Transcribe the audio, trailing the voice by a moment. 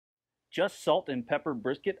Just salt and pepper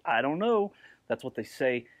brisket? I don't know. That's what they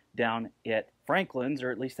say down at Franklin's,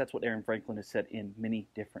 or at least that's what Aaron Franklin has said in many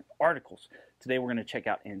different articles. Today we're going to check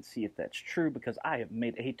out and see if that's true, because I have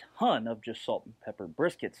made a ton of just salt and pepper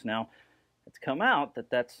briskets. Now, it's come out that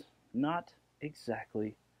that's not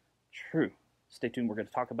exactly true. Stay tuned, we're going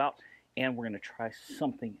to talk about, and we're going to try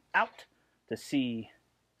something out to see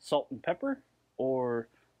salt and pepper or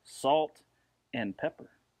salt and pepper.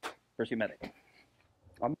 Brisket Medic.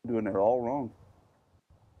 I'm doing it all wrong.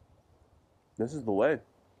 This is the way.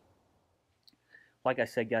 Like I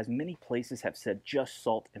said, guys, many places have said just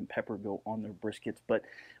salt and pepper go on their briskets, but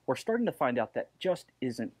we're starting to find out that just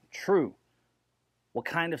isn't true. What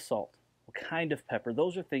kind of salt? What kind of pepper?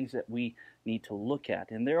 Those are things that we need to look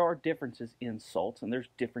at. And there are differences in salts and there's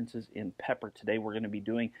differences in pepper. Today we're going to be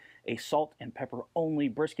doing a salt and pepper only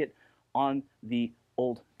brisket on the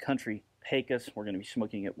Old Country Pecos. We're going to be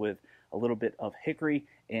smoking it with a little bit of hickory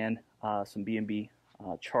and some B&B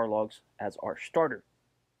char logs as our starter.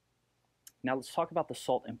 Now let's talk about the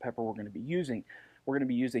salt and pepper we're going to be using. We're going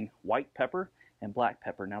to be using white pepper and black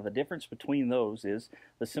pepper. Now the difference between those is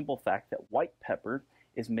the simple fact that white pepper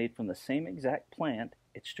is made from the same exact plant.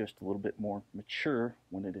 It's just a little bit more mature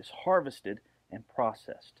when it is harvested and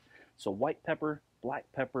processed. So white pepper, black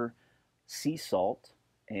pepper, sea salt,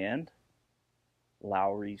 and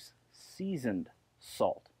Lowry's seasoned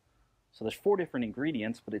salt. So there's 4 different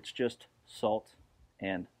ingredients, but it's just salt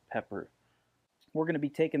and pepper. We're going to be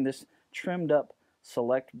taking this trimmed up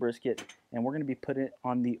select brisket and we're going to be putting it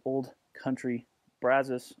on the Old Country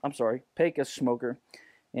Pecos smoker,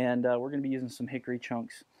 and we're going to be using some hickory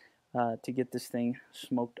chunks to get this thing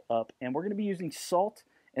smoked up. And we're going to be using salt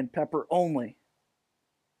and pepper only,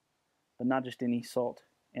 but not just any salt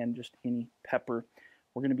and just any pepper.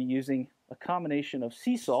 We're going to be using a combination of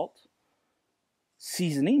sea salt,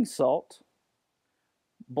 seasoning salt,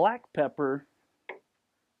 black pepper,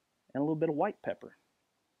 and a little bit of white pepper.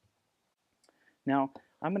 Now,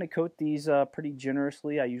 I'm going to coat these pretty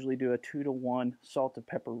generously. I usually do a 2-to-1 salt to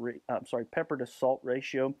pepper, pepper to salt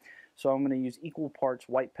ratio. So I'm going to use equal parts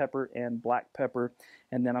white pepper and black pepper,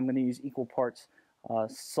 and then I'm going to use equal parts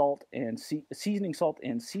salt and seasoning salt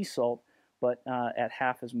and sea salt, but at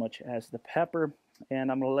half as much as the pepper.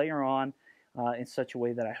 And I'm going to layer on in such a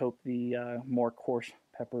way that I hope the more coarse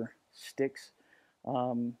pepper sticks,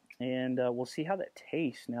 and we'll see how that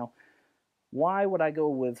tastes. Now, why would I go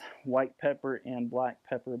with white pepper and black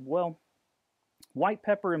pepper? Well, white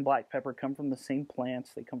pepper and black pepper come from the same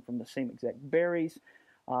plants. They come from the same exact berries.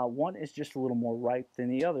 One is just a little more ripe than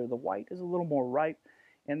the other. The white is a little more ripe,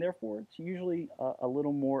 and therefore it's usually a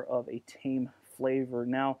little more of a tame flavor.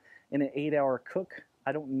 Now, in an 8-hour cook,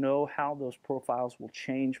 I don't know how those profiles will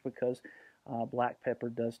change, because black pepper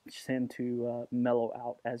does tend to mellow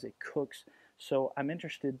out as it cooks. So I'm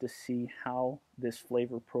interested to see how this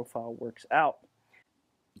flavor profile works out.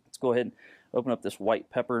 Let's go ahead and open up this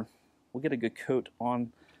white pepper. We'll get a good coat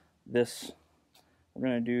on this. We're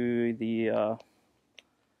going to do the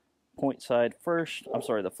point side first.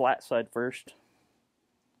 The flat side first.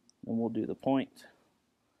 Then we'll do the point.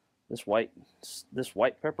 This white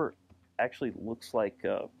pepper actually looks like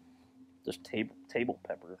just table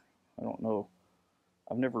pepper. I don't know.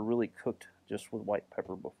 I've never really cooked just with white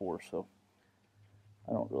pepper before, so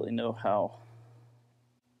I don't really know how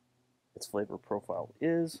its flavor profile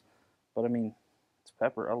is, but I mean, it's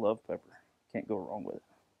pepper. I love pepper. Can't go wrong with it.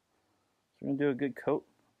 So we're going to do a good coat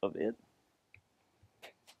of it.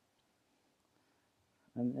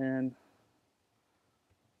 And then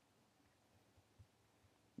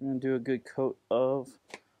we're going to do a good coat of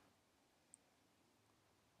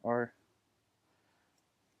our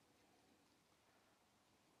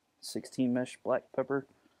 16 mesh black pepper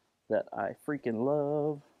that I freaking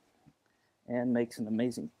love and makes an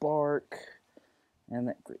amazing bark and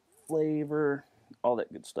that great flavor, all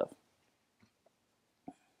that good stuff.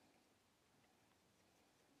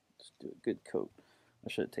 Just do a good coat. I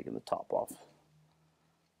should have taken the top off.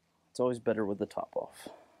 It's always better with the top off.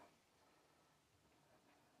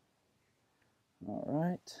 All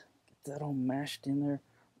right, get that all mashed in there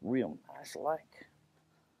real nice like.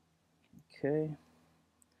 Okay.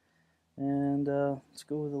 And let's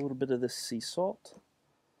go with a little bit of this sea salt.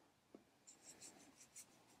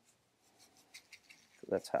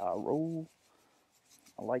 That's how I roll.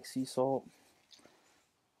 I like sea salt.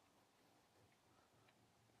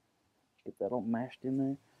 Get that all mashed in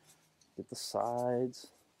there. Get the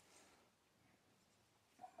sides.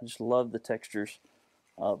 I just love the textures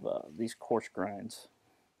of these coarse grinds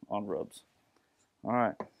on rubs. All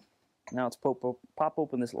right, now let's pop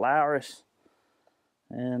open this Lowry's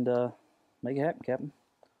and make it happen, Captain.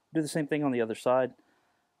 Do the same thing on the other side.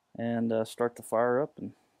 and start the fire up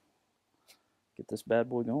and get this bad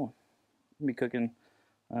boy going. We'll be cooking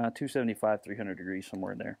 275, 300 degrees,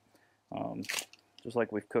 somewhere in there. Just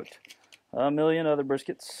like we've cooked a million other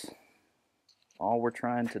briskets. All we're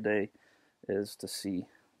trying today is to see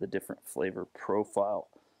the different flavor profile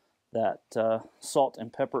that salt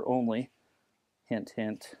and pepper only, hint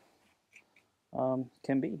hint,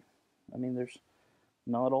 can be. I mean, there's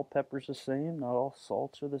not all peppers the same, not all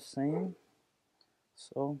salts are the same.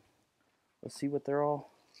 So let's see what they're all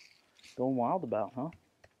going wild about, huh?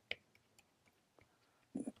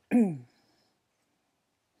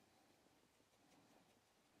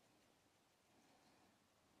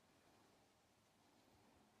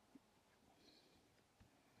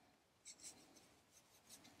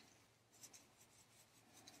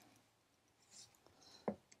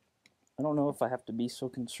 I don't know if I have to be so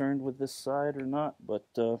concerned with this side or not, but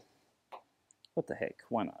what the heck,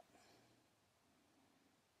 why not?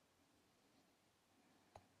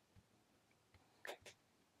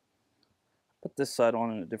 Put this side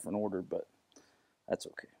on in a different order, but that's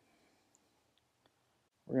okay.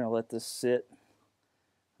 We're going to let this sit,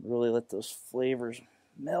 really let those flavors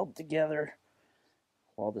meld together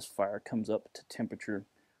while this fire comes up to temperature.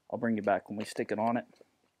 I'll bring you back when we stick it on it.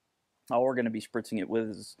 All we're going to be spritzing it with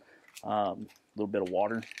is a little bit of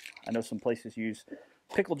water. I know some places use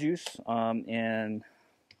pickle juice, and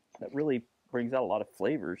that really brings out a lot of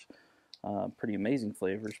flavors, pretty amazing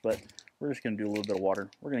flavors, but we're just going to do a little bit of water.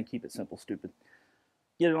 We're going to keep it simple, stupid.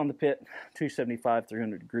 Get it on the pit, 275,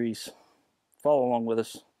 300 degrees. Follow along with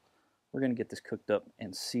us. We're going to get this cooked up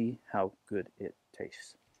and see how good it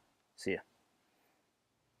tastes. See ya.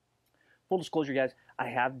 Full disclosure, guys, I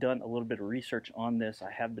have done a little bit of research on this.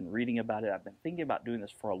 I have been reading about it. I've been thinking about doing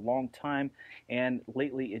this for a long time, and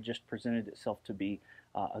lately it just presented itself to be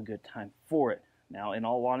a good time for it. Now, in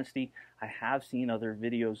all honesty, I have seen other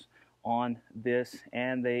videos on this,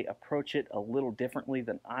 and they approach it a little differently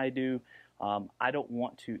than I do. I don't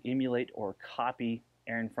want to emulate or copy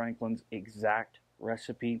Aaron Franklin's exact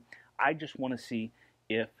recipe. I just want to see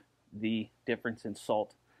if the difference in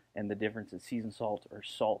salt and the difference in seasoned salt or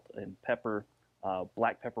salt and pepper,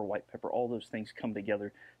 black pepper, white pepper, all those things come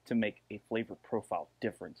together to make a flavor profile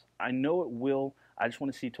difference. I know it will. I just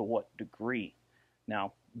want to see to what degree.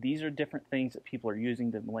 Now, these are different things that people are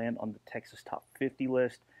using to land on the Texas Top 50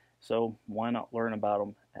 list, so why not learn about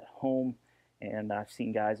them at home? And I've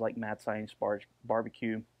seen guys like Mad Scientist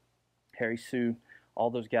Barbecue, Harry Sue, all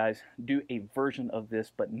those guys do a version of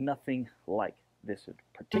this, but nothing like this in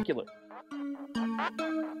particular.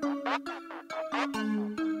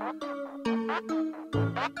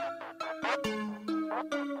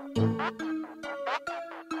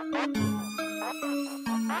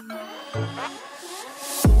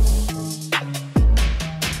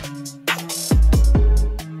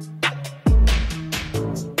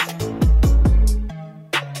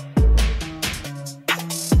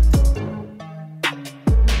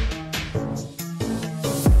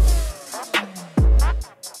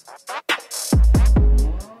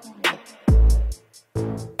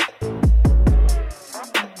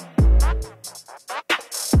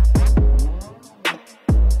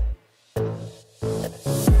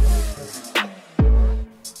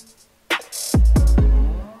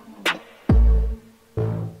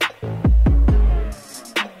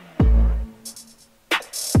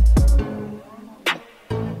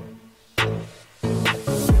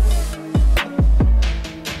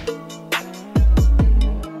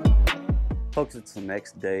 Folks, it's the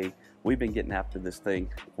next day. We've been getting after this thing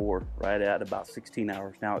for right at about 16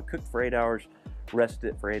 hours now. It cooked for 8 hours, rested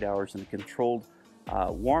it for 8 hours in a controlled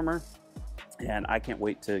warmer, and I can't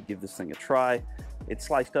wait to give this thing a try. It's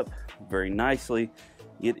sliced up very nicely.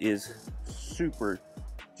 It is super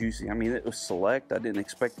juicy. I mean, it was select. I didn't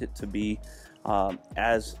expect it to be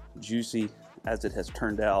as juicy as it has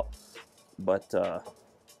turned out, but I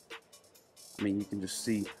mean, you can just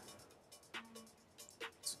see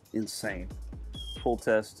it's insane. Full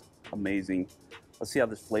test, amazing. Let's see how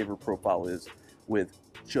this flavor profile is with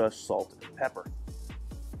just salt and pepper.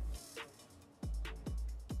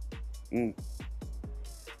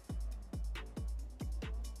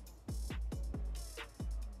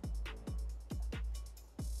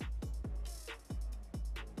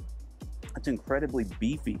 It's incredibly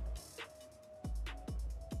beefy.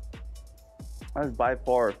 That is by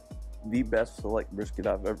far the best select brisket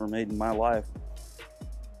I've ever made in my life.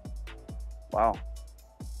 Wow.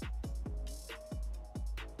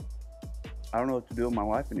 I don't know what to do with my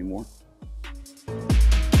life anymore.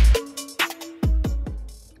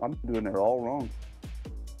 I'm doing it all wrong.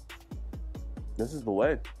 This is the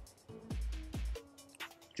way.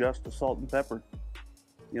 Just the salt and pepper.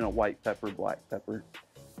 you know, white pepper, black pepper,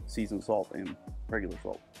 seasoned salt, and regular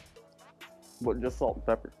salt. But just salt and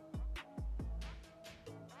pepper.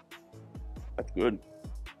 That's good.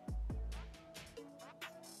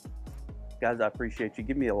 Guys, I appreciate you.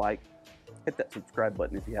 Give me a like. Hit that subscribe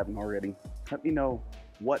button if you haven't already. Let me know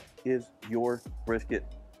what is your brisket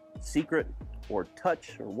secret or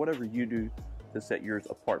touch or whatever you do to set yours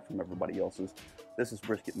apart from everybody else's. This is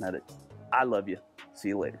Brisket Medic. I love you. See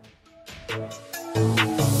you later.